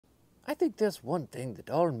I think there's one thing that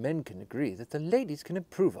all men can agree that the ladies can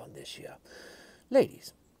improve on this year.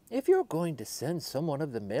 Ladies, if you're going to send someone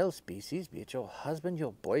of the male species, be it your husband,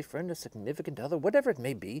 your boyfriend, a significant other, whatever it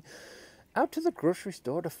may be, out to the grocery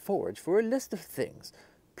store to forage for a list of things,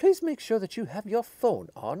 please make sure that you have your phone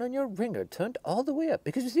on and your ringer turned all the way up,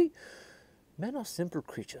 because you see, men are simple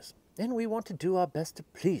creatures, and we want to do our best to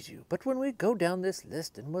please you. But when we go down this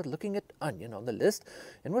list and we're looking at onion on the list,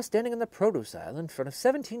 and we're standing in the produce aisle in front of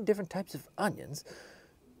 17 different types of onions,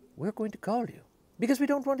 we're going to call you, because we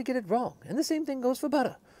don't want to get it wrong. And the same thing goes for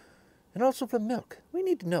butter. And also for milk. We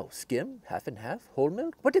need to know, skim, half and half, whole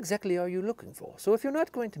milk, what exactly are you looking for? So if you're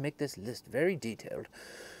not going to make this list very detailed,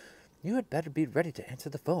 you had better be ready to answer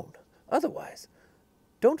the phone. Otherwise,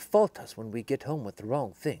 don't fault us when we get home with the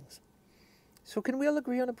wrong things. So can we all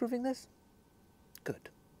agree on approving this? Good.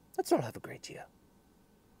 Let's all have a great year.